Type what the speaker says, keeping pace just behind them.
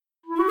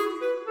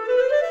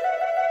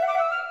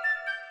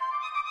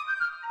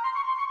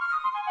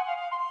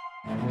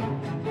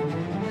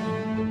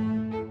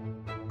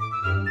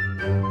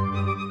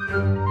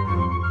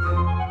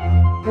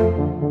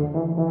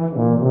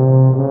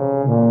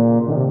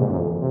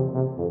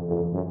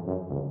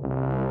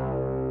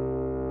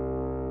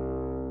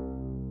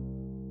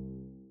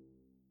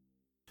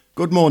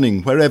Good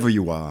morning, wherever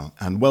you are,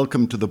 and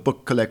welcome to the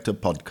Book Collector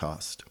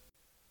podcast.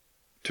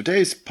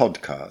 Today's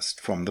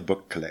podcast from the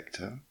Book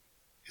Collector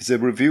is a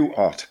review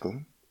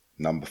article,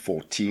 number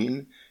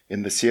 14,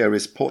 in the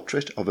series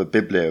Portrait of a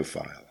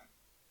Bibliophile.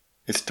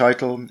 Its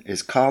title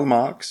is Karl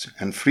Marx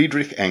and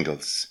Friedrich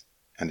Engels,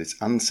 and it's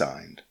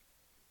unsigned.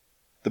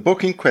 The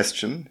book in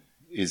question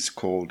is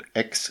called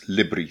Ex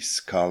Libris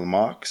Karl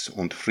Marx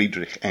und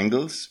Friedrich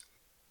Engels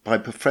by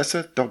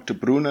Professor Dr.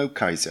 Bruno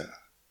Kaiser,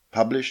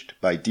 published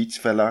by Dietz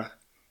Verlag,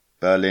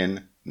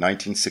 Berlin,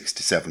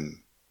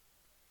 1967.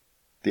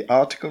 The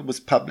article was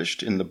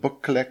published in the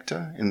Book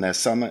Collector in their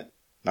summer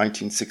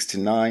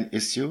 1969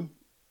 issue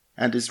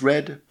and is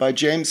read by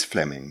James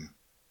Fleming.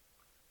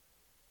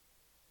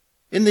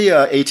 In the year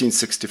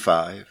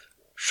 1865,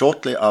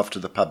 shortly after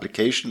the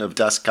publication of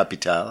Das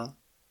Kapital,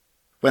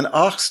 when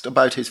asked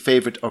about his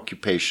favorite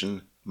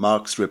occupation,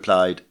 Marx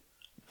replied,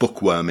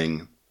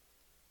 bookworming.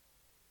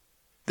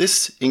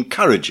 This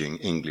encouraging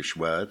English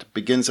word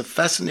begins a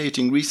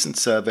fascinating recent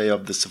survey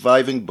of the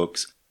surviving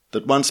books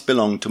that once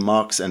belonged to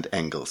Marx and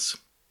Engels.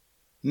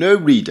 No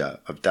reader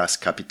of Das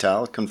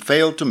Kapital can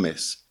fail to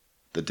miss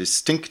the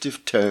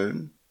distinctive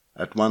tone,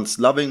 at once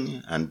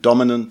loving and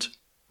dominant,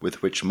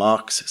 with which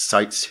Marx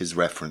cites his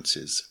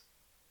references.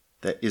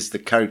 There is the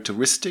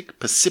characteristic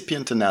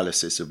percipient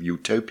analysis of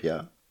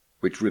utopia,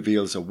 which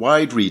reveals a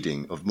wide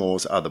reading of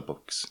More's other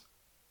books.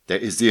 There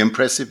is the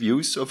impressive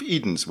use of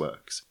Eden's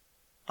works,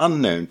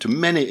 unknown to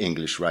many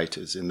English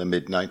writers in the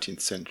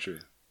mid-19th century.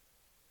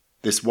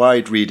 This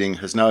wide reading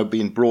has now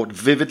been brought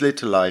vividly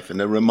to life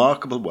in a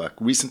remarkable work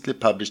recently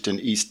published in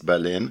East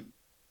Berlin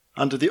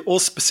under the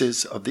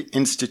auspices of the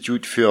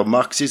Institute für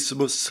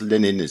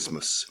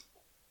Marxismus-Leninismus.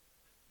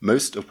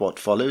 Most of what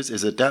follows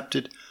is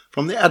adapted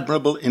from the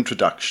admirable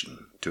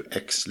introduction to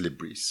Ex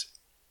Libris.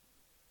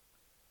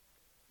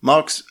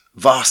 Marx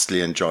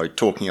vastly enjoyed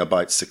talking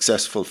about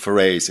successful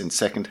forays in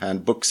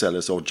second-hand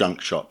booksellers or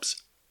junk shops,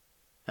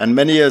 and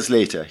many years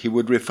later he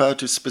would refer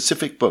to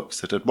specific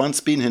books that had once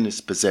been in his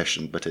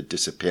possession but had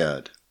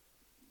disappeared.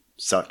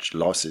 Such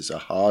losses are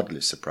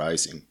hardly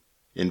surprising,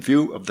 in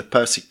view of the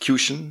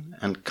persecution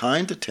and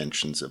kind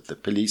attentions of the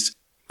police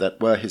that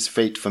were his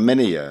fate for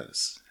many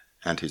years,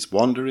 and his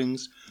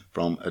wanderings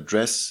from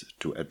address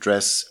to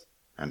address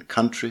and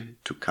country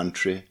to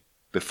country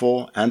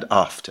before and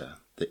after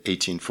the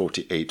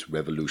 1848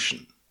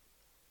 revolution.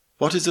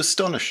 What is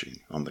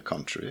astonishing, on the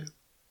contrary,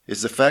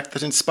 is the fact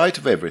that in spite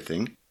of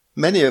everything,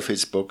 many of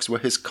his books were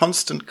his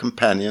constant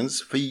companions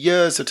for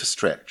years at a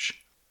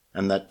stretch,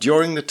 and that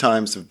during the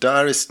times of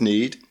direst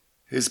need,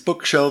 his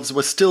bookshelves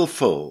were still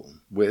full,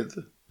 with,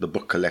 the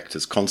book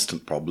collector's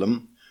constant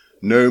problem,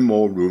 no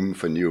more room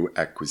for new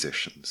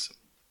acquisitions.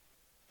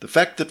 The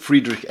fact that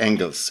Friedrich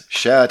Engels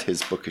shared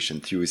his bookish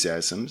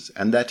enthusiasms,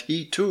 and that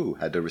he too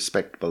had a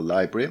respectable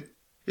library,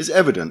 is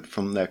evident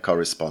from their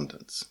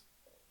correspondence.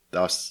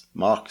 Thus,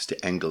 Marx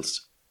to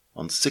Engels,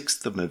 on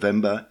 6th of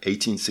November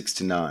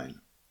 1869.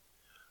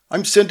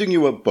 I'm sending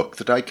you a book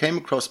that I came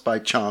across by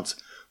chance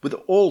with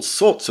all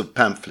sorts of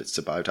pamphlets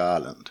about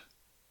Ireland.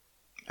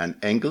 And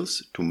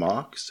Engels to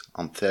Marx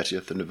on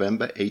 30th of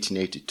November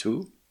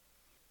 1882.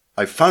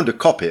 I found a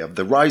copy of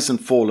The Rise and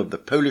Fall of the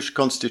Polish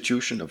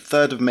Constitution of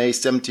 3rd of May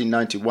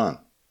 1791.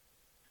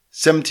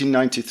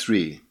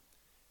 1793.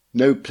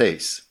 No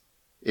place.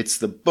 It's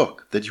the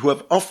book that you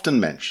have often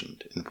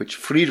mentioned, in which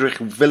Friedrich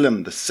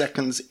Wilhelm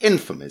II's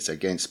infamies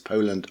against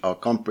Poland are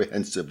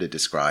comprehensively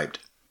described.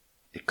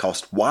 It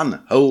cost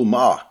 1 whole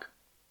mark.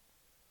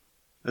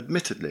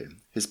 Admittedly,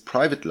 his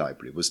private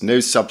library was no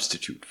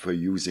substitute for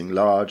using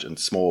large and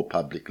small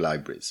public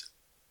libraries,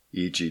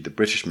 e.g. the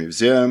British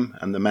Museum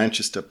and the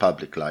Manchester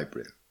Public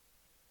Library.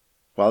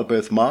 While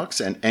both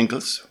Marx and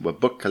Engels were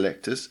book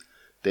collectors,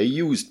 they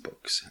used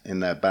books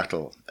in their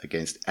battle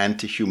against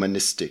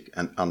anti-humanistic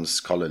and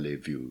unscholarly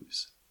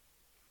views.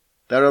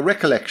 There are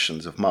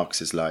recollections of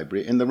Marx's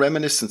library in the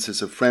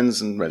reminiscences of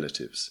friends and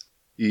relatives,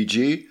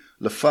 e.g.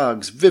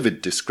 Lafargue's vivid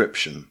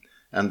description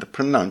and the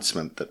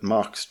pronouncement that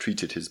Marx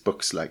treated his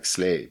books like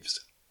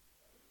slaves.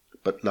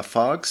 But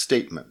Lafargue's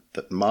statement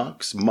that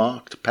Marx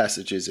marked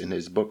passages in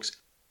his books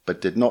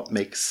but did not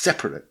make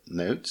separate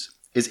notes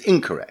is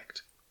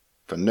incorrect,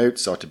 for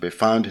notes are to be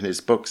found in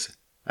his books,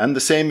 and the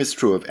same is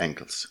true of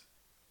Engels.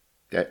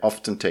 They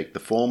often take the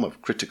form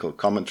of critical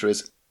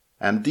commentaries,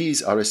 and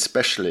these are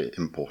especially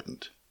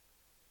important.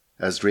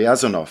 As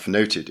Ryazanov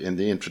noted in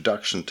the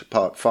introduction to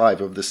Part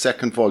 5 of the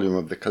second volume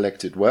of the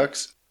collected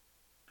works,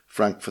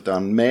 Frankfurt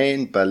am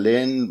Main,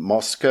 Berlin,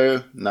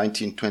 Moscow,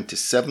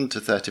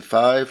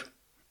 1927-35,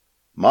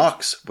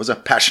 Marx was a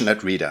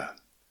passionate reader,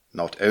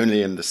 not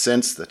only in the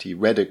sense that he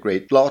read a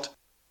great lot,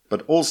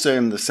 but also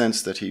in the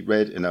sense that he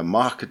read in a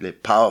markedly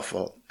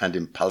powerful and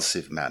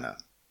impulsive manner.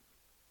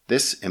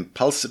 This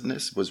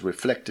impulsiveness was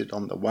reflected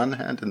on the one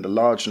hand in the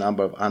large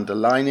number of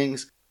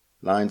underlinings,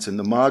 lines in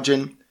the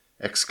margin,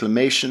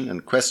 exclamation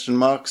and question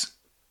marks,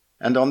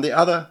 and on the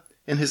other,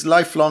 in his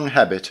lifelong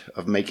habit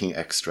of making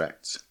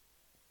extracts.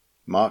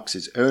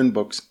 Marx's own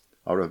books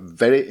are a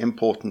very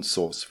important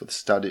source for the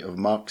study of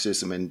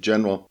Marxism in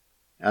general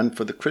and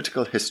for the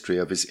critical history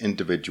of his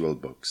individual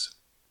books.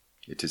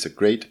 It is a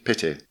great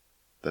pity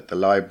that the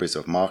libraries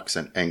of Marx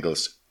and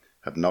Engels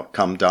have not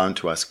come down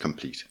to us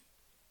complete.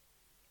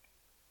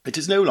 It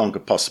is no longer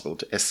possible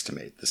to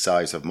estimate the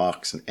size of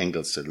Marx and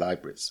Engels'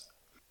 libraries.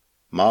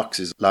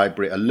 Marx's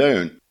library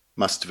alone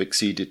must have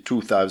exceeded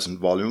 2,000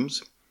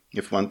 volumes,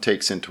 if one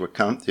takes into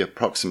account the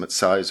approximate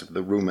size of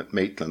the room at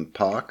Maitland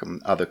Park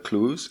and other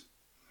clues.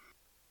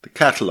 The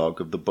catalogue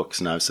of the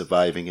books now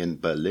surviving in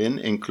Berlin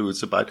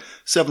includes about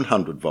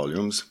 700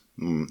 volumes,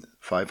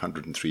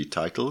 503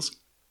 titles,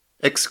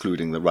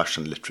 excluding the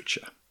Russian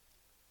literature.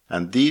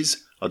 And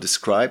these are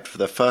described for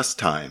the first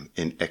time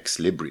in Ex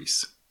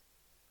Libris.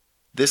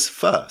 This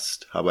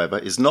first, however,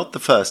 is not the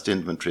first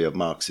inventory of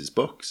Marx's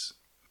books.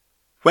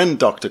 When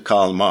Dr.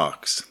 Karl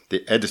Marx,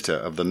 the editor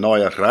of the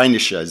Neue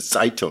Rheinische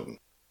Zeitung,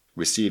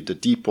 received a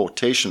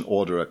deportation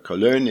order at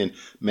Cologne in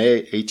May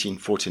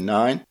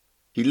 1849,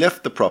 he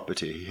left the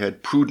property he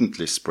had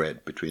prudently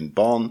spread between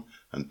Bonn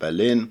and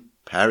Berlin,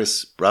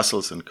 Paris,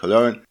 Brussels and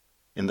Cologne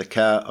in the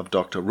care of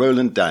Dr.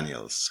 Roland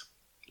Daniels,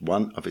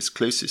 one of his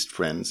closest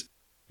friends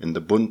in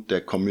the Bund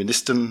der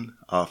Kommunisten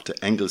after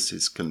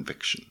Engels'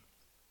 conviction,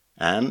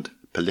 and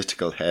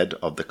political head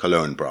of the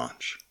Cologne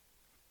branch.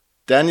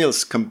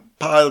 Daniels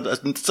compiled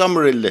a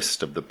summary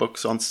list of the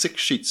books on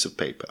 6 sheets of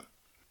paper.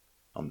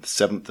 On the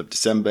 7th of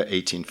December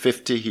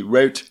 1850 he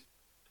wrote,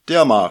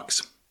 "Dear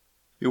Marx,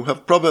 you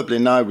have probably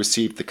now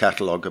received the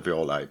catalogue of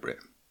your library.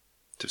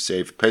 To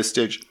save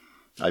postage,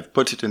 I've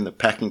put it in the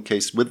packing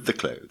case with the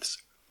clothes.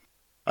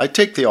 I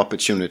take the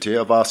opportunity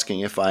of asking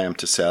if I am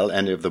to sell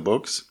any of the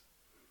books.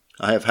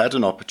 I have had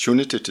an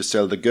opportunity to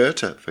sell the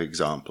Goethe, for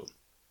example,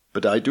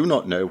 but I do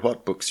not know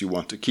what books you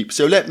want to keep,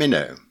 so let me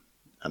know,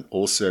 and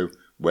also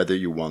whether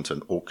you want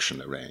an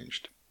auction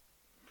arranged."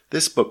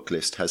 This book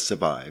list has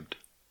survived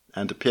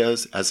and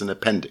appears as an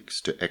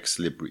appendix to Ex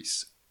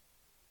Libris.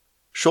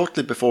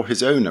 Shortly before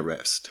his own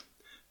arrest,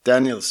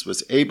 Daniels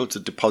was able to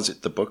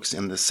deposit the books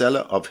in the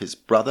cellar of his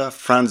brother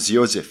Franz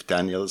Josef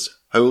Daniels'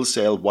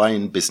 wholesale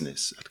wine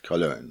business at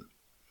Cologne.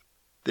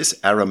 This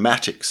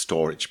aromatic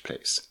storage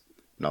place,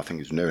 nothing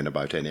is known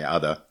about any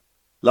other,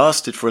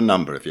 lasted for a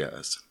number of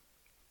years.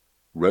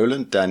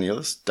 Roland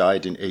Daniels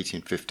died in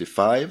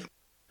 1855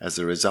 as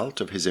a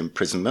result of his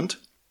imprisonment,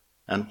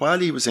 and while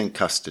he was in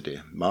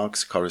custody,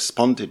 Marx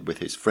corresponded with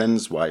his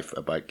friend's wife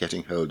about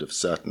getting hold of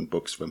certain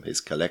books from his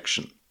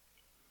collection.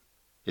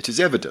 It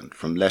is evident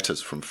from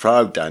letters from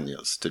Frau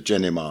Daniels to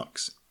Jenny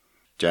Marx,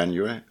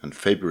 January and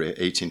February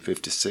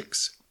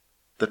 1856,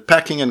 that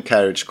packing and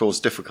carriage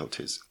caused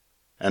difficulties,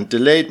 and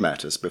delayed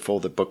matters before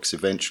the books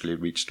eventually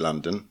reached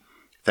London,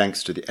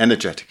 thanks to the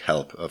energetic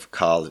help of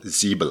Karl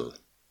Siebel.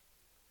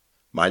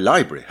 "My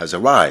library has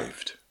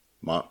arrived,"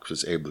 Marx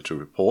was able to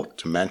report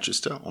to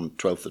Manchester on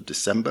 12th of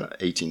December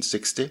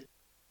 1860,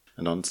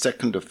 and on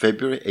 2nd of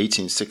February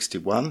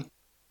 1861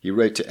 he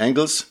wrote to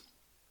Engels,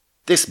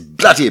 "This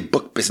bloody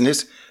book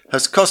business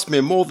has cost me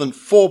more than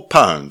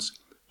 £4.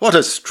 What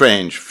a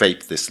strange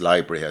fate this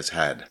library has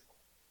had."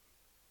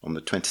 On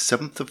the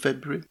 27th of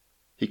February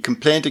he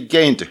complained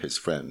again to his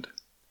friend,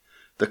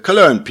 "The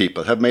Cologne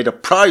people have made a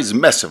prize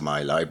mess of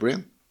my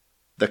library.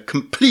 The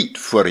complete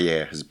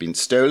Fourier has been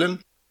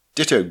stolen,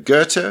 ditto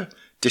Goethe,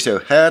 ditto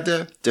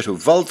Herder, ditto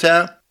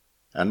Voltaire,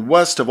 and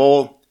worst of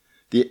all,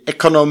 the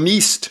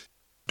Économiste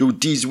du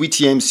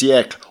 18e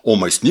siècle,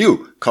 almost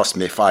new, cost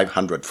me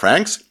 500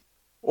 francs.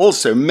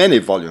 Also many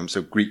volumes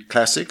of Greek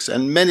classics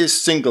and many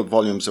single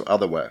volumes of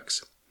other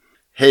works.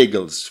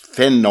 Hegel's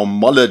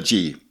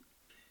Phenomenology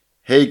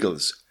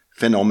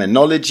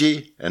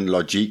and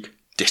Logique,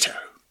 ditto."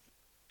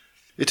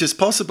 It is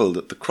possible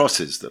that the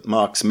crosses that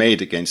Marx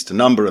made against a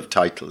number of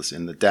titles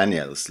in the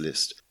Daniels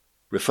list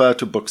refer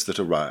to books that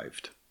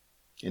arrived.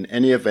 In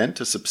any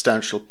event, a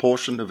substantial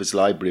portion of his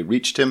library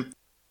reached him,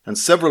 and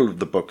several of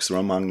the books are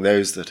among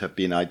those that have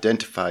been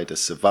identified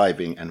as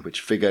surviving and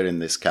which figure in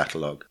this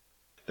catalogue.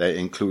 They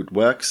include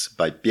works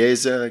by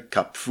Bieser,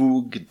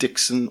 Capfug,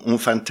 Dixon,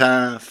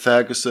 Enfantin,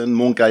 Ferguson,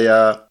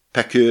 Montgaillard,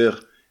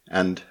 Pecqueur,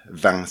 and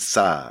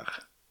Vinsart.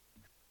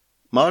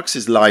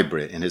 Marx's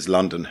library in his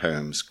London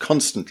homes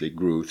constantly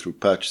grew through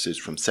purchases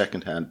from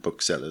second-hand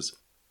booksellers,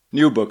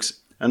 new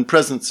books, and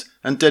presents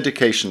and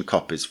dedication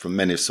copies from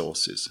many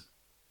sources.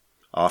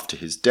 After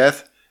his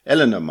death,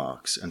 Eleanor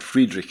Marx and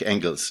Friedrich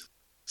Engels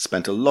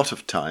spent a lot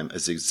of time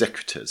as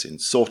executors in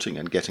sorting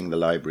and getting the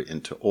library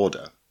into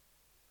order.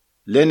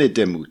 Lene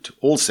Demuth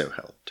also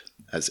helped,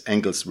 as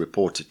Engels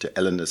reported to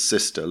Eleanor's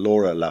sister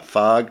Laura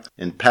Lafargue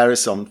in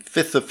Paris on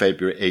 5th of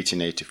February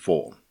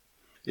 1884.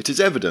 It is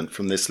evident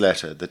from this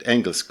letter that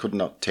Engels could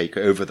not take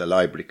over the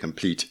library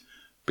complete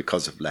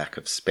because of lack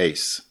of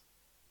space.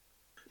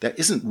 There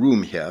isn't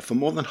room here for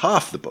more than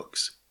half the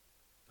books.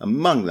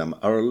 Among them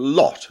are a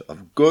lot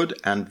of good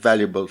and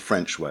valuable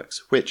French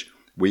works, which,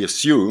 we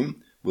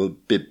assume, will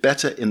be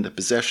better in the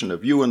possession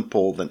of you and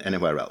Paul than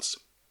anywhere else.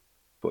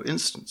 For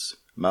instance,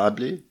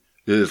 Mably,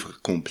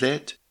 Œuvre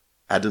complète,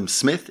 Adam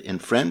Smith in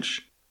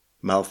French,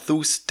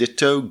 Malthus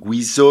ditto,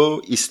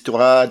 Guizot,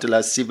 Histoire de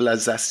la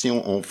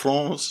civilisation en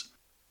France,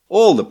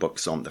 all the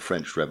books on the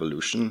French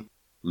Revolution,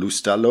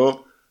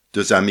 Loustalot,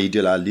 Deux Amis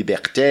de la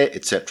Liberté,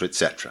 etc.,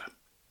 etc.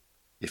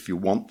 If you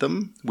want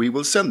them, we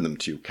will send them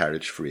to you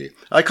carriage-free.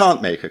 I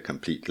can't make a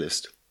complete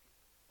list.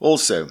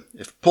 Also,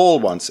 if Paul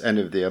wants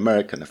any of the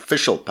American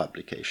official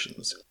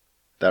publications,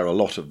 there are a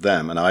lot of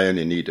them and I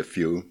only need a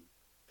few.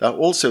 There are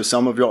also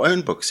some of your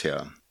own books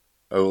here,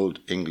 old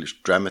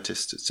English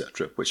dramatists,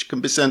 etc., which can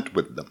be sent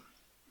with them.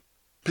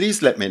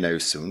 Please let me know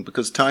soon,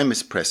 because time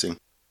is pressing,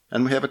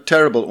 and we have a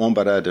terrible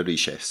embarras de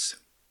richesse.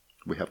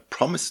 We have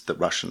promised the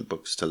Russian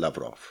books to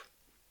Lavrov.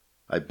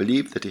 I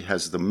believe that he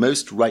has the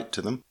most right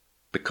to them,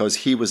 because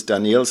he was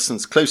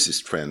Danielson's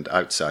closest friend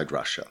outside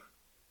Russia.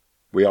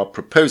 We are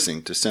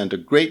proposing to send a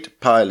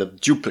great pile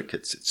of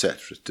duplicates,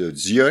 etc., to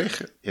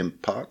Zurich, in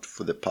part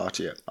for the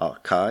party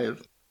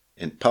archive,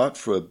 in part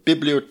for a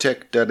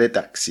Bibliothèque de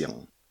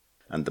Rédaction,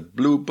 and the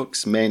blue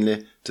books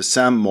mainly to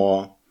Sam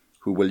Moore,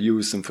 who will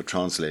use them for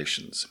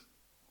translations.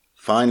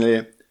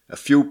 Finally, a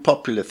few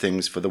popular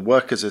things for the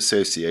Workers'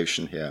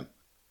 Association here.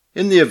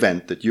 In the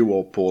event that you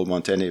or Paul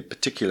want any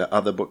particular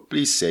other book,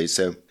 please say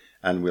so,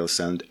 and we'll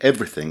send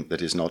everything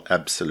that is not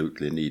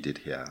absolutely needed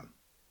here.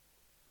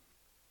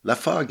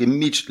 Lafargue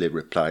immediately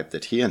replied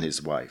that he and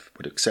his wife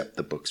would accept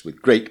the books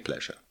with great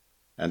pleasure,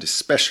 and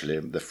especially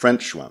the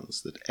French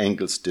ones that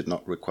Engels did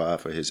not require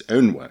for his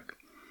own work,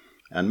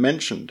 and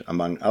mentioned,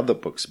 among other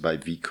books by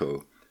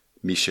Vico,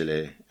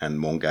 Michelet, and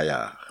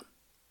Montgaillard.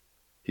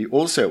 He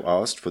also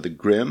asked for the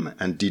Grimm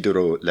and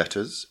Diderot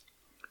letters,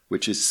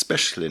 which is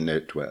specially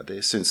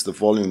noteworthy since the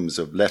volumes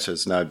of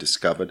letters now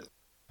discovered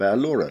bear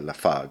Laura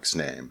Lafargue's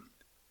name.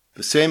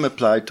 The same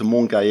applied to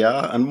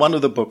Montgaillard and one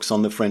of the books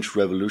on the French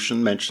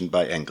Revolution mentioned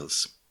by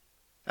Engels.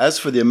 As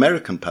for the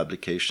American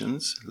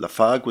publications,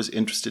 Lafargue was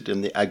interested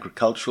in the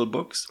agricultural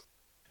books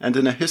and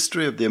in a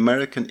history of the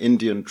American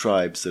Indian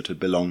tribes that had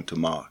belonged to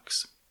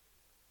Marx.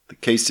 The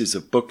cases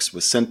of books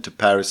were sent to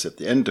Paris at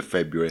the end of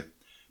February,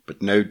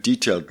 but no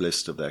detailed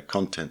list of their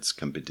contents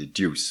can be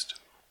deduced.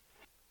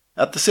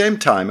 At the same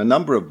time, a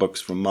number of books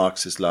from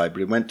Marx's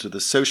library went to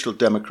the Social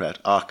Democrat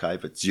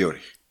archive at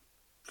Zurich,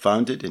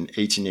 founded in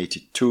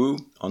 1882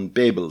 on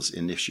Bebel's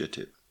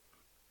initiative.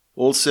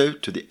 Also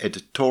to the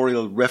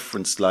editorial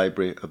reference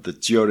library of the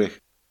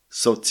Zurich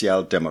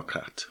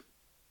Sozialdemokrat.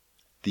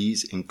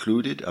 These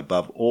included,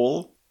 above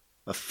all,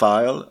 a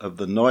file of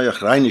the Neue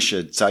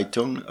Rheinische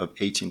Zeitung of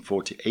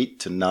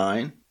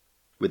 1848-9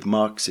 with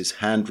Marx's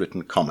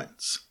handwritten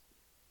comments.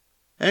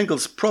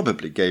 Engels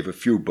probably gave a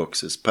few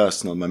books as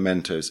personal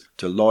mementos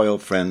to loyal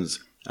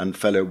friends and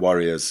fellow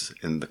warriors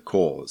in the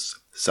cause,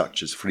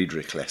 such as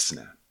Friedrich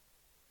Lessner.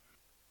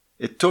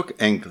 It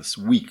took Engels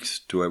weeks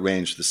to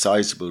arrange the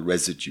sizable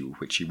residue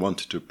which he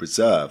wanted to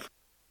preserve.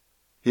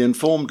 He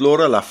informed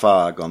Laura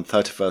Lafargue on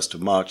 31st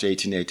of March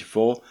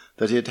 1884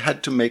 that he had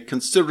had to make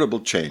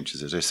considerable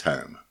changes at his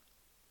home.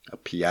 A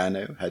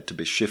piano had to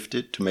be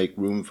shifted to make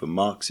room for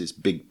Marx's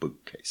big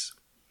bookcase.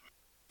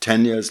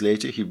 10 years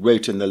later he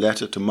wrote in the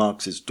letter to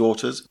Marx's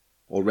daughters,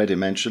 already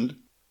mentioned,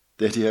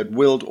 that he had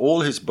willed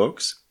all his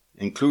books,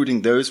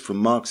 including those from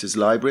Marx's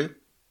library,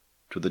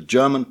 to the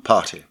German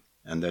party,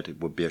 and that it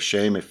would be a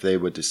shame if they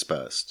were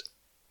dispersed.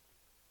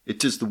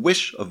 It is the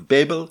wish of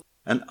Bebel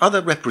and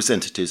other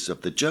representatives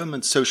of the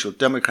German Social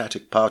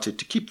Democratic Party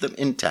to keep them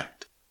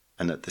intact,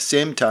 and at the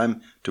same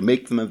time to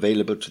make them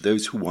available to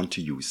those who want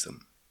to use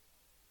them.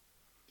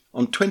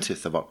 On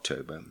 20th of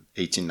October,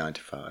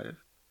 1895,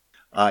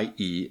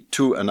 i.e.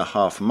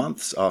 2.5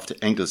 months after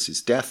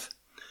Engels' death,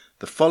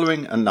 the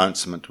following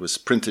announcement was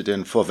printed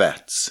in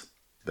Vorwärts,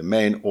 the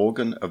main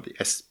organ of the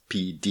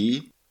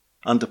SPD,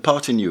 under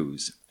Party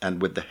News,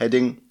 and with the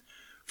heading,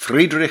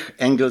 Friedrich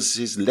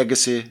Engels'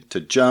 Legacy to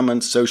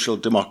German Social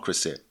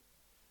Democracy.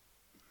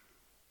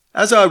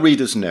 As our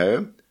readers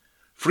know,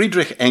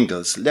 Friedrich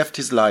Engels left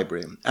his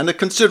library and a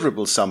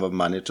considerable sum of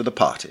money to the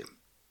party.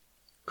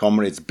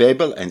 Comrades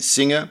Bebel and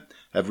Singer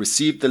have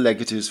received the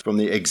legatives from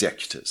the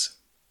executors.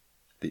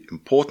 The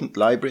important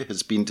library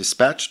has been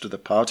dispatched to the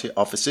party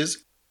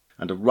offices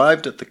and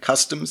arrived at the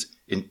customs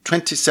in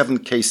 27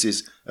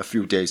 cases a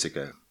few days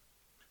ago.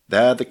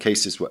 There the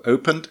cases were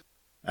opened,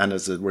 and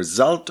as a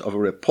result of a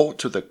report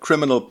to the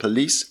criminal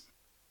police,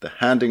 the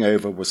handing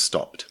over was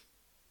stopped.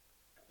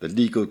 The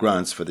legal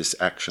grounds for this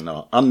action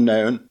are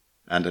unknown,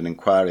 and an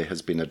inquiry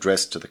has been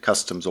addressed to the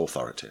customs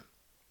authority.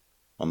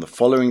 On the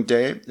following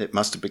day, it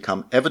must have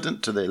become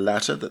evident to the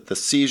latter that the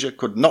seizure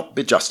could not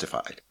be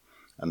justified,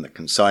 and the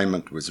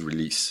consignment was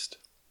released.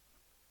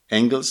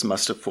 Engels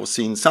must have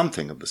foreseen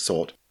something of the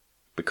sort,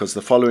 because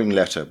the following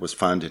letter was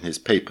found in his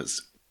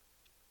papers.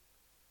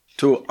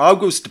 To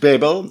August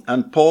Bebel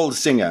and Paul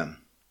Singer,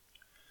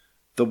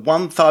 the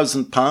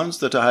 £1,000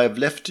 that I have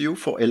left you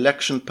for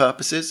election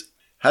purposes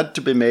had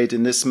to be made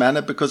in this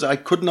manner because I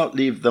could not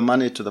leave the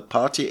money to the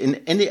party in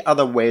any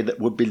other way that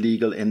would be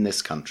legal in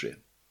this country.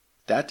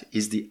 That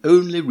is the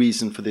only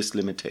reason for this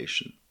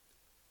limitation.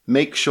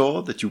 Make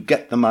sure that you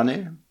get the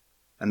money,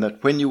 and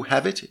that when you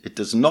have it, it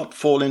does not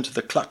fall into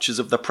the clutches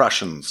of the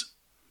Prussians.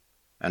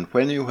 And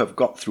when you have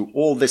got through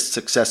all this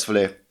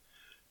successfully,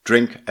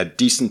 drink a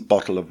decent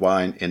bottle of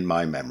wine in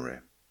my memory.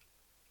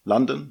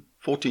 London,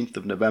 14th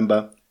of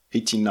November,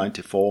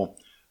 1894,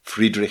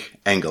 Friedrich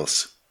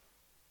Engels.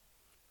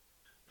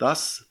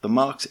 Thus, the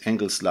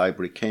Marx-Engels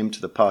library came to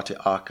the party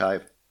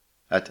archive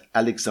at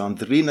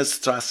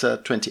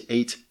Alexandrinerstrasse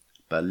 28,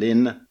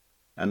 Berlin,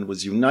 and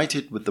was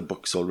united with the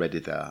books already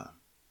there.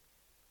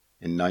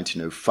 In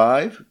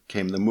 1905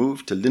 came the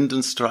move to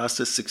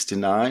Lindenstrasse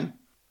 69,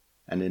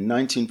 and in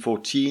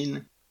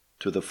 1914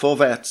 to the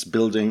Vorwärts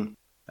building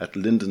at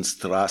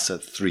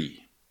Lindenstrasse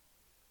 3.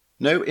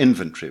 No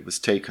inventory was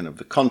taken of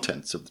the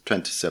contents of the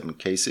 27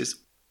 cases,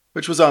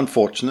 which was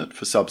unfortunate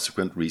for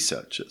subsequent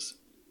researchers.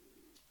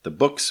 The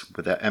books,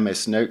 with their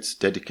MS notes,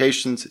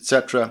 dedications,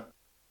 etc.,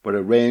 were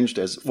arranged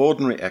as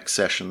ordinary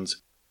accessions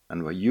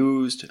and were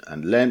used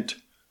and lent,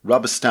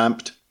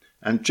 rubber-stamped,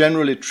 and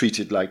generally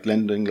treated like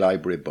lending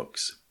library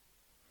books.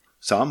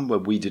 Some were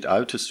weeded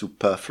out as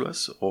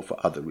superfluous or for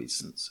other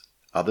reasons.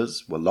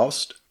 Others were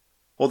lost,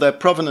 or their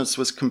provenance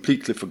was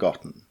completely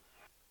forgotten.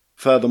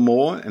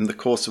 Furthermore, in the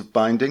course of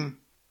binding,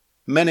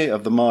 many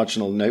of the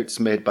marginal notes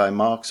made by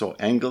Marx or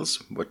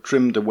Engels were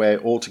trimmed away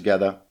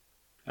altogether,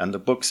 and the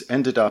books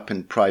ended up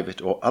in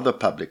private or other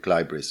public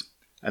libraries,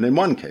 and in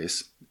one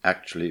case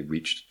actually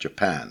reached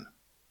Japan.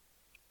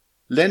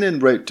 Lenin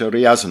wrote to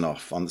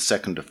Ryazanov on the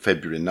 2nd of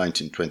February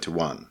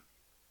 1921,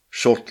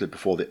 shortly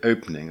before the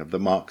opening of the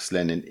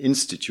Marx-Lenin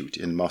Institute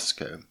in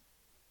Moscow,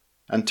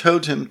 and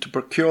told him to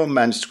procure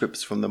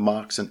manuscripts from the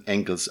Marx and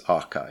Engels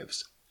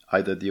archives,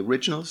 either the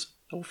originals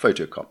or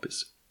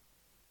photocopies.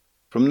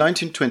 From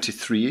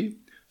 1923,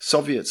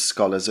 Soviet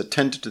scholars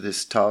attended to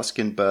this task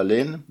in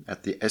Berlin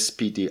at the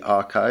SPD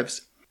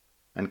archives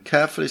and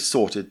carefully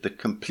sorted the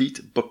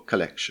complete book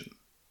collection.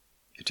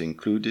 It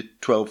included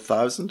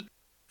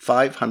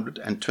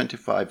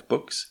 12,525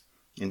 books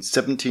in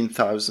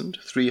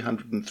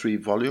 17,303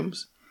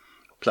 volumes,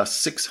 plus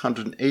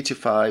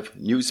 685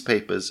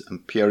 newspapers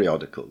and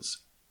periodicals.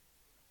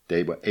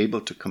 They were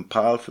able to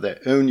compile for their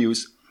own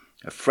use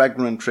a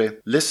fragmentary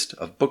list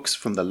of books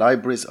from the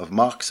libraries of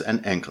Marx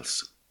and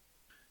Engels.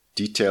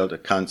 Detailed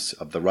accounts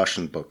of the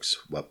Russian books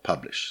were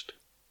published.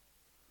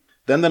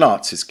 Then the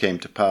Nazis came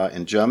to power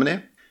in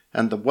Germany,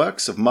 and the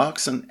works of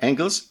Marx and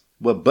Engels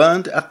were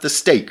burned at the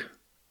stake.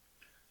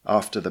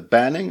 After the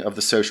banning of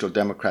the Social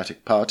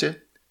Democratic Party,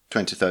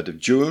 23rd of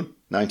June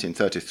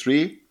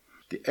 1933,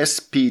 the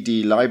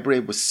SPD library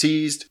was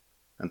seized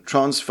and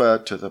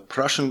transferred to the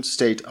Prussian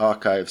State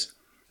Archives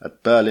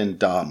at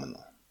Berlin-Dahlem.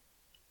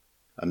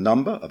 A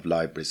number of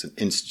libraries and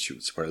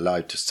institutes were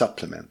allowed to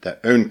supplement their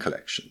own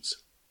collections.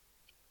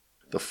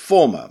 The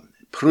former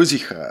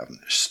Preußische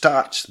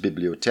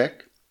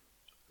Staatsbibliothek,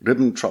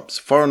 Ribbentrop's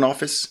Foreign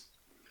Office,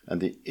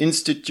 and the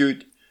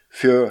Institut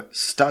für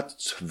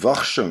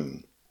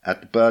Staatsforschung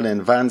at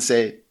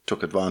Berlin-Wannsee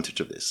took advantage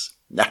of this,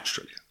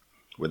 naturally,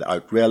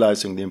 without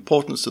realizing the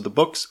importance of the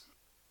books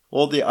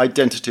or the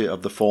identity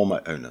of the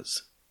former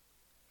owners.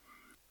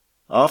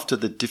 After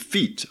the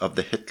defeat of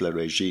the Hitler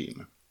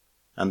regime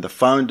and the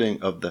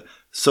founding of the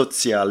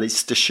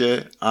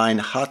Sozialistische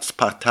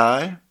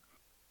Einheitspartei,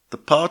 the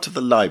part of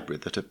the library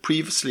that had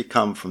previously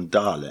come from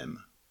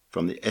Dahlem,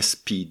 from the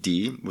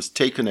SPD, was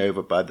taken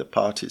over by the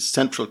party's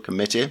Central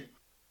Committee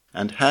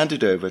and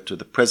handed over to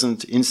the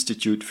present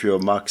Institut für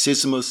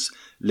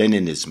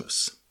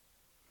Marxismus-Leninismus.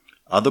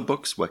 Other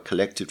books were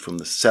collected from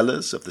the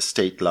cellars of the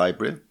State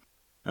Library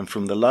and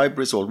from the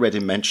libraries already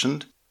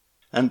mentioned,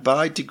 and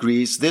by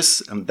degrees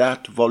this and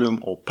that volume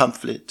or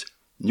pamphlet,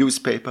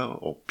 newspaper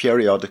or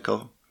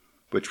periodical,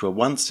 which were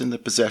once in the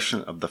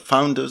possession of the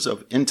founders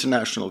of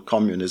international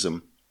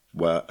communism,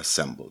 were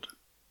assembled.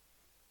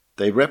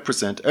 They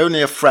represent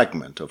only a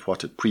fragment of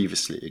what had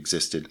previously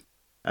existed,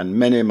 and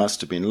many must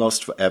have been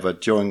lost forever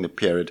during the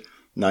period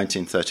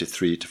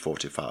 1933 to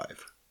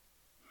 45.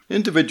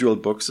 Individual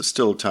books are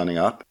still turning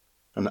up,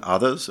 and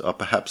others are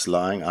perhaps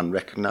lying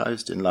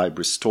unrecognized in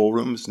library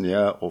storerooms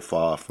near or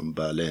far from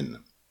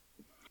Berlin.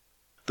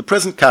 The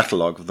present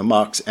catalogue of the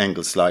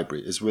Marx-Engels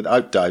Library is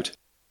without doubt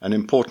an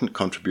important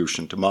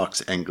contribution to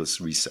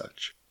Marx-Engels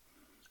research.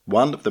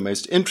 One of the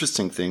most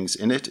interesting things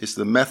in it is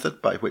the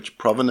method by which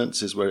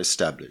provenances were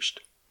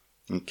established.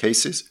 In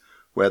cases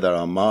where there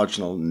are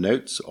marginal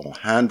notes or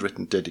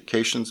handwritten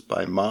dedications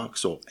by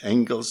Marx or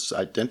Engels,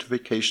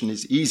 identification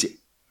is easy,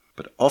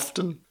 but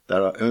often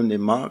there are only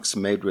marks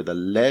made with a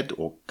lead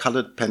or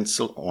coloured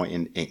pencil or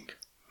in ink,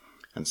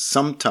 and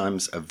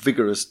sometimes a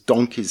vigorous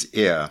donkey's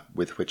ear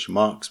with which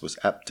Marx was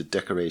apt to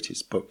decorate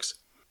his books,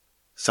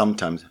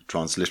 sometimes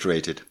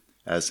transliterated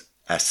as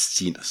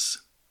Ascinus.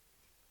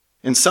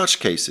 In such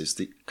cases,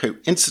 the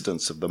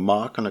coincidence of the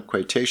mark on a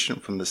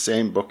quotation from the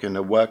same book in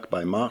a work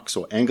by Marx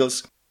or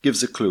Engels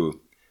gives a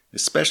clue,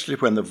 especially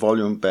when the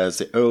volume bears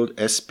the old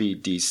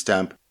SPD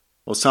stamp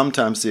or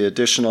sometimes the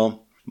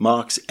additional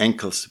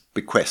Marx-Engels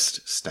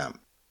bequest stamp,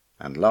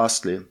 and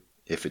lastly,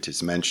 if it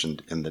is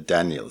mentioned in the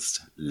Daniels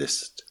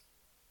list.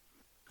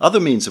 Other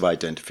means of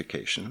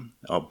identification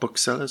are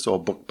booksellers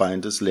or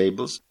bookbinders'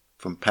 labels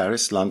from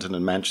Paris, London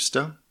and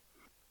Manchester,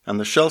 and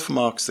the shelf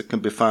marks that can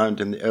be found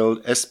in the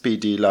old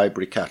SPD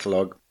library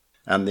catalogue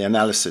and the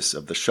analysis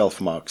of the shelf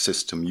mark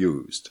system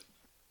used.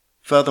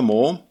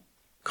 Furthermore,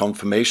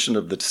 confirmation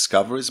of the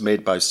discoveries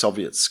made by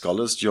Soviet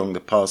scholars during the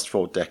past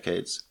 4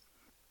 decades,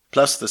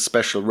 plus the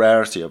special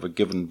rarity of a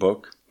given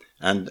book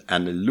and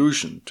an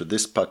allusion to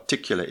this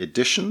particular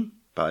edition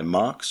by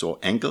Marx or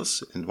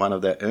Engels in one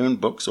of their own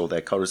books or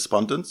their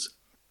correspondence,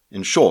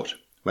 in short,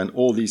 when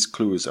all these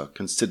clues are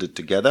considered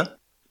together,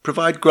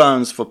 provide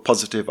grounds for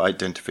positive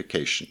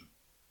identification.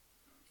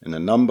 In a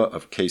number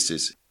of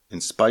cases,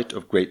 in spite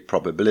of great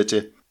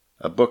probability,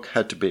 a book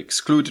had to be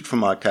excluded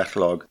from our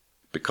catalogue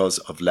because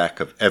of lack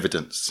of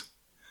evidence.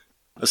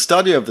 A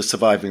study of the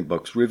surviving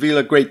books reveals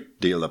a great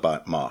deal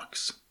about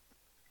Marx.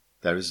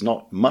 There is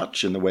not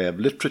much in the way of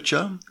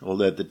literature,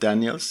 although the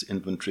Daniels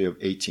inventory of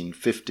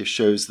 1850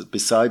 shows that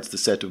besides the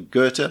set of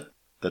Goethe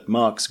that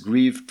Marx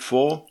grieved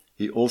for,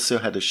 he also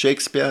had a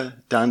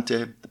Shakespeare,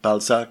 Dante,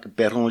 Balzac,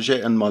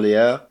 Béranger and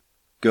Molière,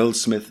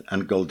 Goldsmith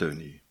and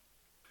Goldoni.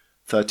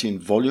 13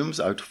 volumes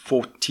out of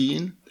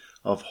 14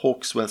 of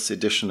Hawkesworth's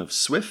edition of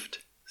Swift,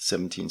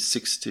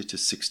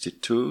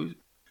 1760-62,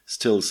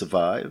 still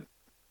survive,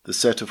 the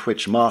set of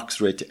which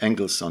Marx read to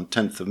Engels on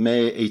 10th of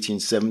May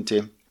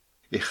 1870,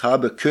 Ich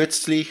habe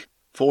kürzlich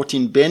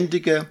 14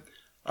 bändige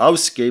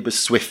Ausgabe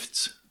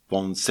Swifts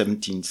von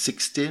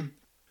 1760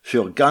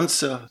 für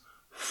ganze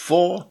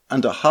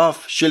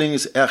 4.5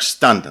 shillings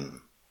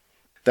erstanden.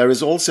 There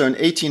is also an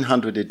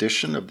 1800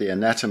 edition of The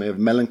Anatomy of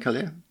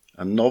Melancholy,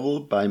 a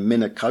novel by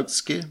Minna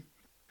Kautsky,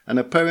 and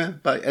a poem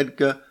by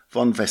Edgar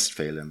von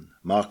Westphalen,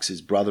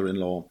 Marx's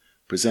brother-in-law,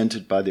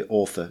 presented by the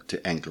author to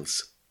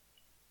Engels.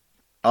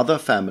 Other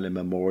family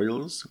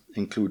memorials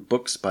include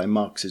books by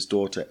Marx's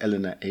daughter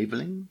Eleanor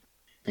Aveling,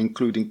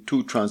 including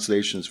 2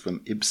 translations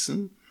from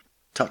Ibsen,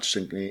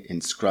 touchingly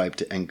inscribed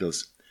to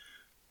Engels,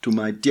 "To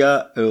my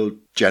dear old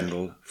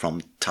general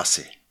from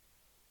Tasse."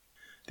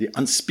 The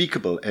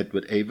unspeakable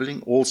Edward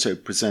Aveling also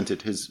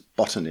presented his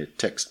botany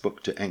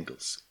textbook to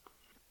Engels.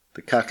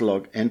 The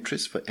catalogue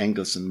entries for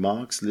Engels and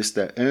Marx list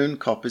their own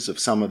copies of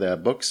some of their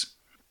books,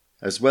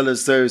 as well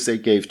as those they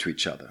gave to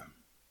each other.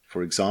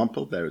 For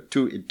example, there are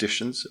 2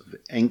 editions of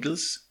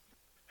Engels,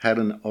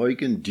 Herrn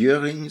Eugen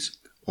Dürings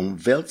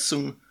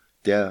Umwälzung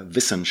der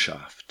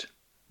Wissenschaft,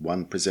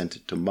 one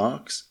presented to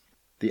Marx,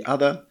 the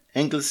other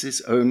Engels's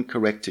own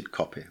corrected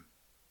copy.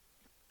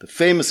 The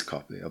famous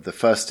copy of the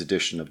first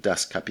edition of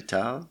Das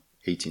Kapital,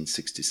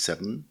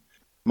 1867,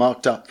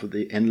 marked up for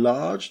the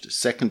enlarged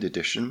second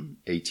edition,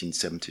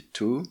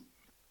 1872,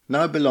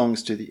 now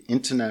belongs to the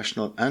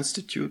International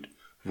Institute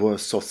voor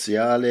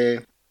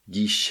Sociale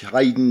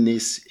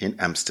Geschiedenis in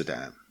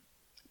Amsterdam.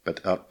 But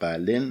at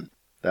Berlin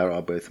there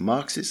are both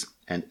Marx's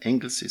and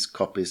Engels's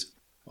copies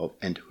of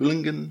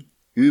Enthüllungen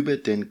über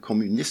den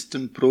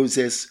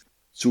Kommunistenprozess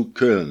zu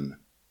Köln,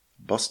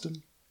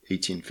 Boston,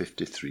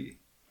 1853,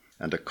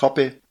 and a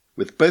copy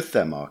with both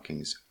their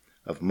markings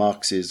of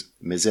Marx's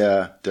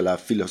Misère de la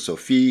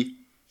Philosophie,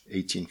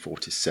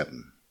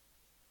 1847.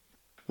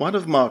 One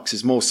of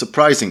Marx's more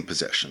surprising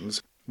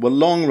possessions were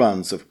long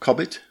runs of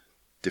Cobbett,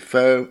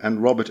 Defoe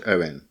and Robert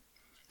Owen.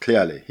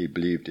 Clearly he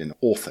believed in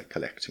author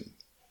collecting.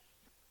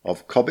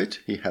 Of Cobbett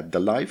he had The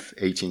Life,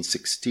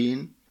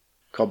 1816,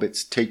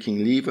 Cobbett's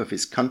Taking Leave of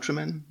His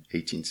Countrymen,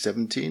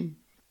 1817,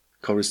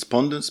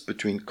 Correspondence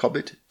between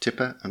Cobbett,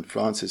 Tipper and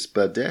Francis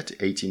Burdett,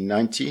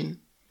 1819,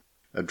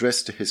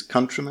 Address to His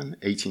Countrymen,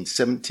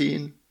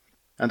 1817,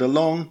 and a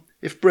long,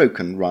 if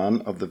broken,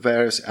 run of the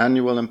various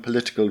annual and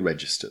political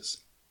registers.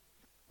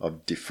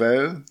 Of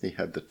Defoe he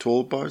had the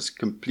Talboys'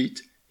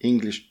 Complete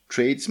English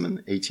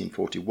Tradesman,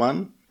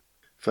 1841,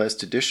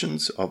 first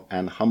editions of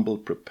An Humble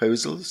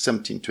Proposal,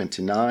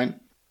 1729,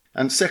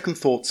 and Second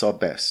Thoughts Are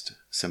Best,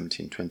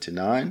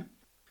 1729,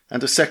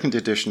 and a second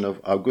edition of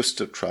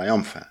Augusta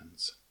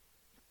Triumphans.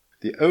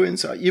 The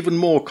Owens are even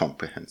more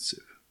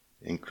comprehensive,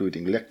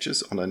 including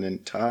lectures on an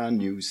entire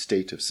new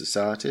state of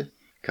society,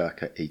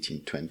 circa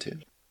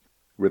 1820,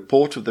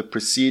 report of the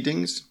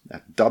proceedings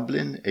at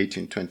Dublin,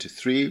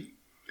 1823,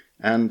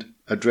 and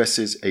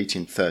addresses,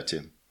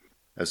 1830,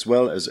 as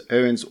well as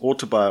Owen's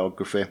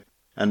autobiography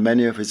and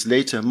many of his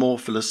later more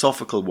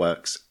philosophical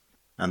works,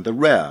 and the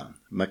rare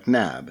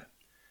MacNab,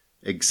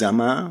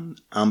 Examen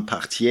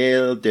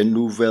impartiel des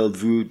nouvelles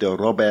vues de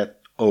Robert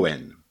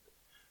Owen,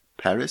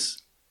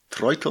 Paris,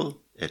 Treutel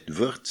et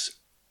Wurtz,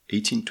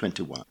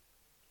 1821.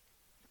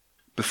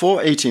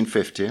 Before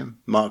 1850,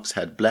 Marx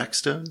had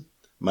Blackstone,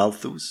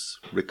 Malthus,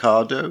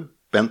 Ricardo,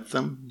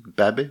 Bentham,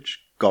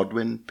 Babbage,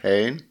 Godwin,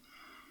 Paine,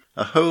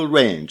 a whole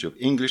range of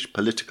English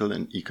political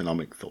and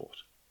economic thought.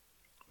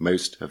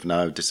 Most have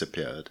now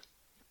disappeared.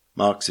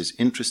 Marx's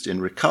interest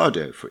in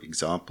Ricardo, for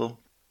example,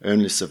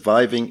 only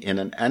surviving in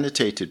an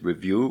annotated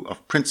review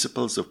of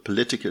Principles of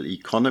Political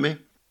Economy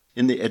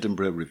in the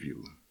Edinburgh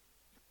Review.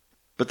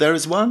 But there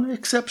is one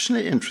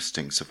exceptionally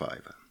interesting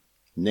survivor,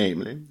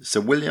 namely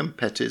Sir William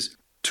Petty's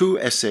 2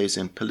 essays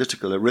in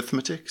Political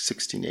Arithmetic,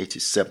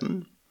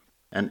 1687,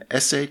 an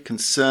essay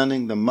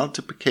concerning the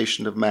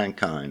multiplication of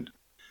mankind,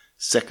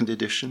 second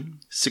edition,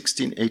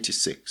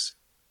 1686,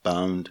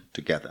 bound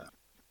together.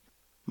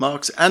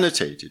 Marx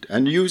annotated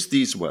and used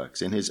these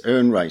works in his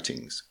own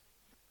writings.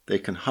 They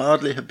can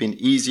hardly have been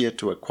easier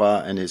to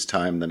acquire in his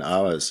time than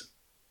ours.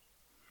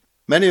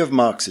 Many of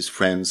Marx's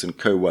friends and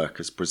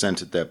co-workers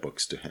presented their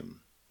books to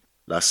him.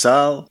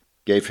 Lassalle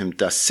gave him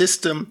Das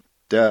System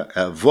der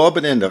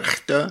erworbenen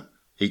Rechte,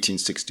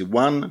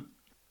 1861,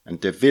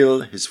 and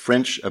Deville his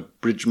French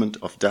abridgment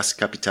of Das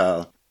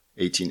Kapital,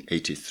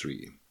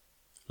 1883.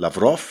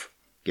 Lavrov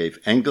gave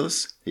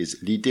Engels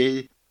his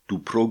L'idée du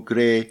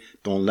progrès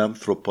dans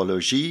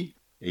l'anthropologie,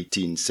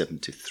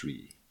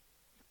 1873.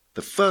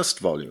 The first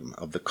volume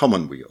of The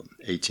Commonweal,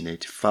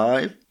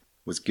 1885,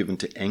 was given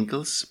to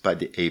Engels by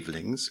the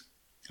Evelings,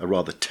 a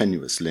rather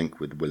tenuous link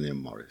with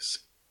William Morris.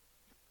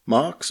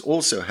 Marx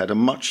also had a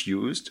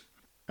much-used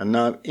and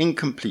now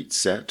incomplete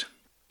set,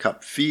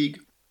 Cap Figue,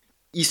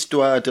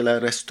 Histoire de la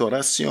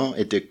Restauration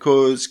et des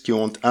causes qui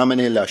ont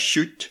amené la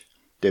chute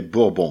des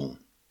Bourbons,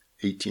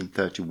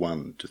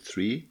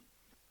 1831-3,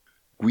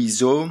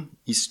 Guizot,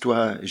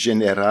 Histoire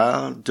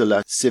générale de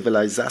la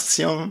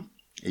civilisation,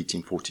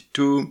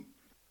 1842,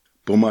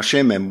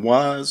 Beaumarchais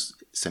Memoirs,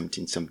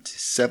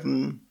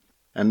 1777,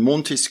 and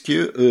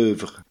Montesquieu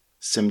Œuvres,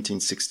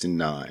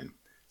 1769,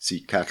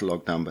 see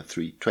catalogue number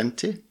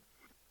 320,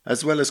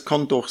 as well as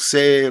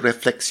Condorcet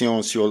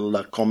Réflexions sur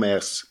le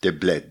commerce des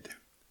bleds,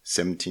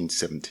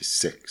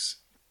 1776.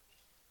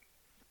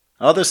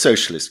 Other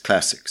socialist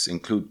classics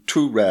include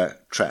two rare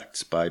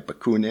tracts by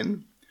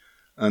Bakunin,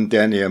 Un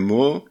dernier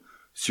mot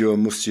sur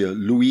Monsieur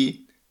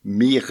Louis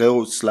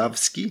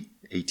Miroslavski,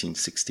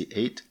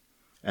 1868,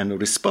 and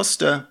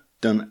Risposta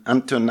d'un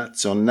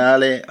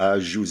internazionale a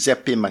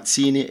Giuseppe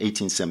Mazzini,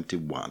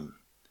 1871.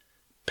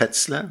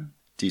 Petzler,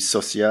 Die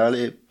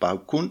soziale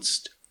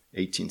Baukunst,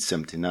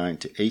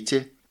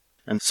 1879-80,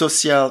 and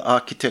Social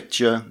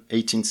Architecture,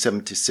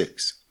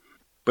 1876,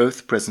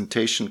 both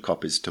presentation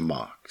copies to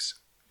Marx.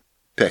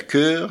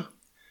 Percure,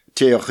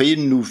 Théorie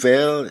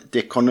nouvelle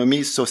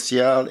d'économie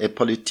sociale et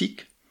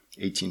politique,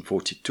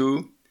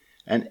 1842,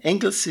 and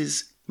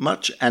Engels's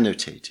much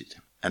annotated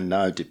and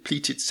now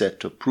depleted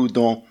set of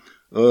Proudhon,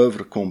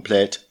 Œuvres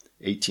complètes,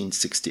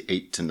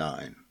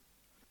 1868-9.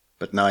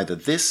 But neither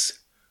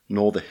this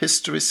nor the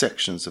history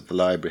sections of the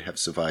library have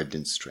survived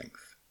in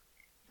strength.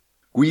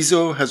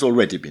 Guizot has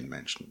already been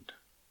mentioned,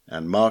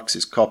 and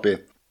Marx's copy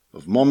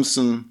of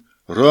Mommsen,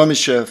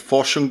 Römische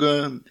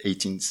Forschungen,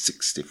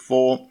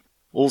 1864,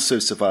 also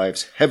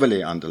survives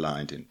heavily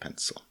underlined in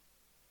pencil.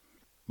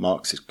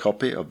 Marx's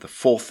copy of the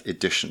fourth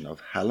edition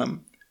of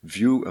Hallam,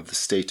 View of the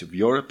State of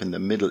Europe in the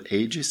Middle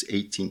Ages,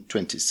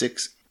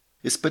 1826,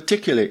 is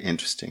particularly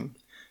interesting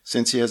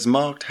since he has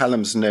marked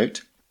Hallam's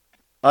note,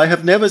 I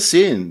have never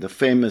seen the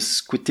famous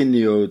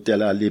Quittinio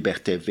della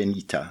Libertà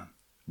Venita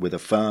with a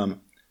firm,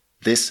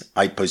 this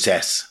I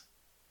possess.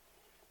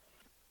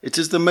 It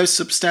is the most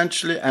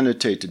substantially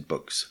annotated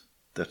books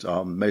that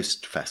are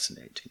most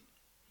fascinating.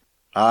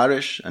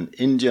 Irish and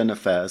Indian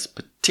affairs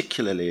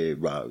particularly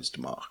roused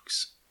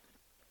Marx.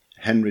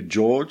 Henry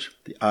George,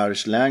 The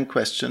Irish Land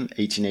Question,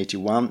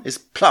 1881, is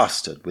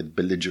plastered with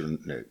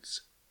belligerent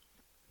notes.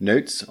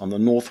 Notes on the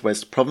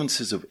northwest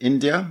provinces of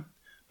India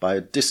by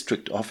a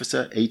district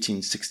officer,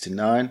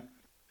 1869,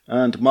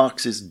 earned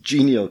Marx's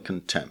genial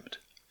contempt.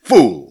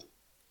 Fool!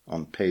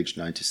 On page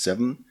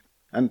 97,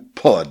 and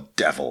poor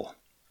devil!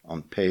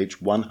 On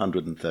page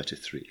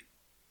 133.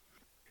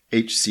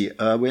 H.C.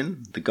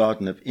 Irwin, The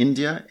Garden of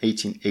India,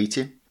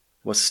 1880,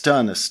 was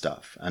sterner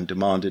stuff and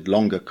demanded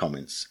longer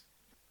comments.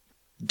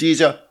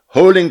 Dieser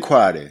whole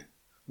inquiry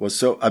was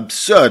so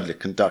absurdly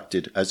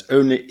conducted as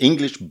only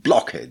English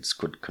blockheads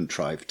could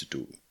contrive to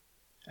do.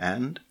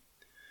 And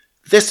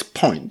this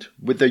point,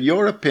 with the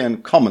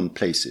European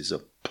commonplaces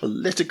of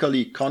political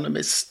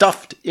economy,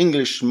 stuffed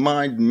English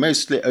mind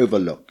mostly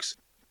overlooks.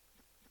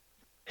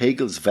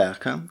 Hegel's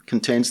Werke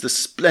contains the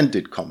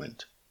splendid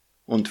comment,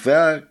 Und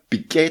wer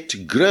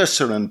begeht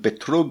größeren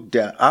Betrug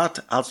der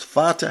Art als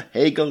Vater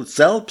Hegel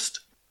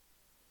selbst?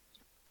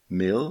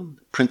 Mill,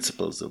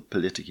 Principles of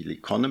Political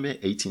Economy,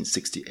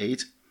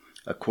 1868,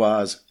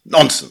 acquires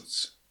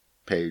nonsense,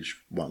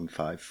 page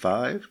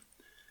 155,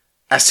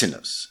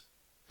 asinus,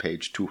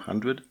 page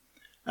 200,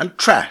 and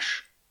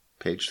trash,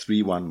 page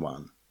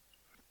 311.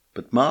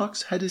 But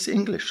Marx had his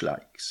English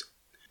likes.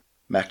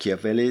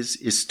 Machiavelli's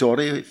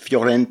Storia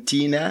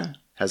Fiorentina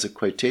has a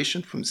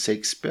quotation from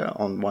Shakespeare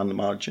on one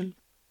margin,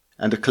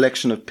 and a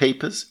collection of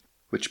papers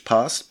which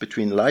passed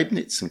between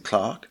Leibniz and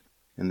Clarke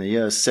in the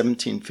years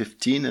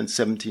 1715 and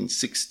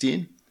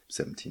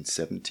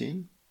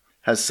 1717,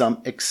 has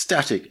some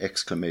ecstatic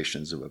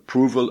exclamations of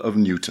approval of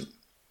Newton.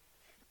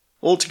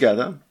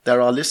 Altogether, there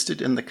are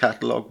listed in the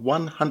catalogue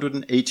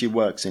 180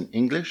 works in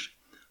English,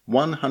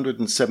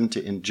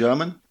 170 in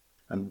German,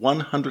 and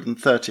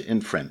 130 in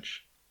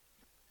French.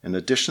 In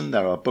addition,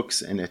 there are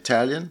books in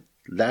Italian,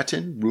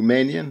 Latin,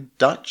 Romanian,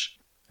 Dutch,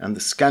 and the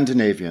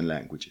Scandinavian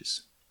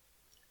languages.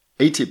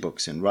 80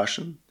 books in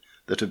Russian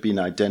that have been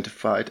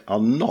identified are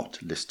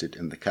not listed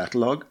in the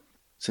catalogue,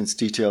 since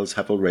details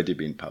have already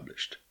been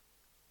published.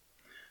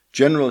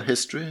 General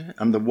history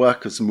and the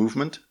workers'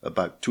 movement,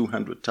 about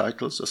 200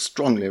 titles, are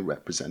strongly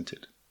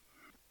represented.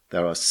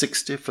 There are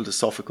 60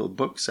 philosophical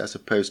books as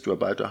opposed to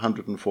about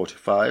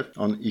 145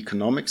 on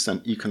economics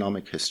and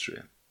economic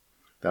history.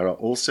 There are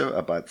also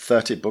about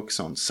 30 books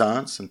on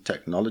science and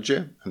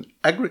technology, and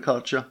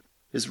agriculture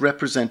is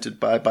represented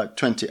by about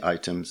 20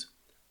 items,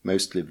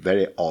 mostly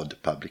very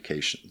odd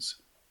publications.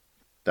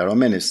 There are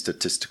many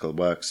statistical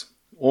works,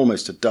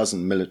 almost a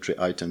dozen military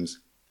items,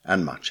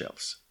 and much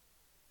else.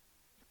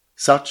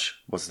 Such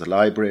was the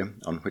library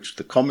on which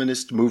the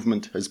communist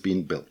movement has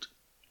been built.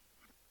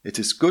 It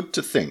is good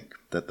to think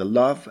that the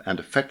love and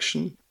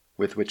affection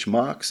with which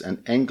Marx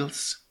and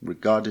Engels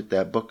regarded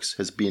their books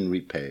has been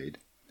repaid,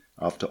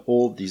 after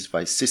all these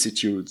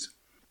vicissitudes,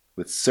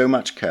 with so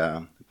much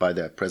care by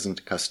their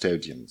present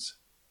custodians.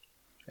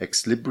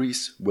 Ex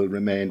Libris will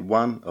remain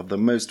one of the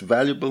most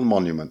valuable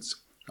monuments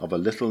of a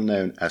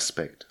little-known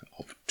aspect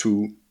of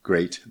two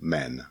great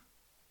men.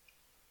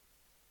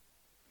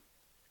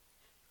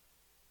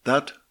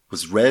 That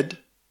was read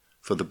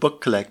for The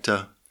Book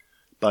Collector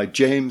by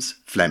James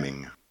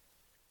Fleming.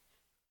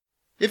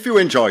 If you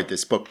enjoyed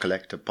this Book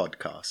Collector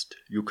podcast,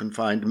 you can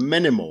find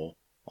many more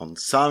on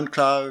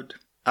SoundCloud,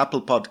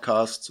 Apple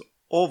Podcasts,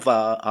 or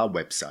via our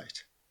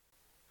website.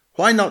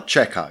 Why not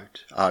check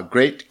out our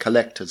Great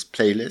Collectors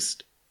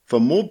playlist for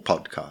more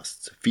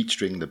podcasts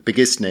featuring the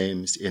biggest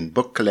names in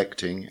book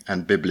collecting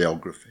and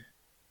bibliography?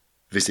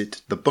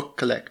 Visit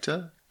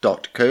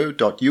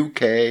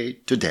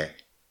thebookcollector.co.uk today.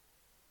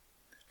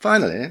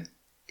 Finally,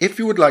 if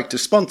you would like to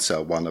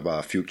sponsor one of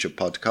our future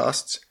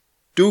podcasts,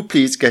 do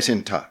please get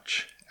in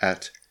touch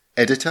at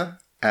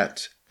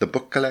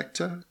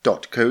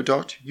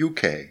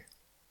editor@thebookcollector.co.uk.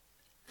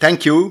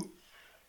 Thank you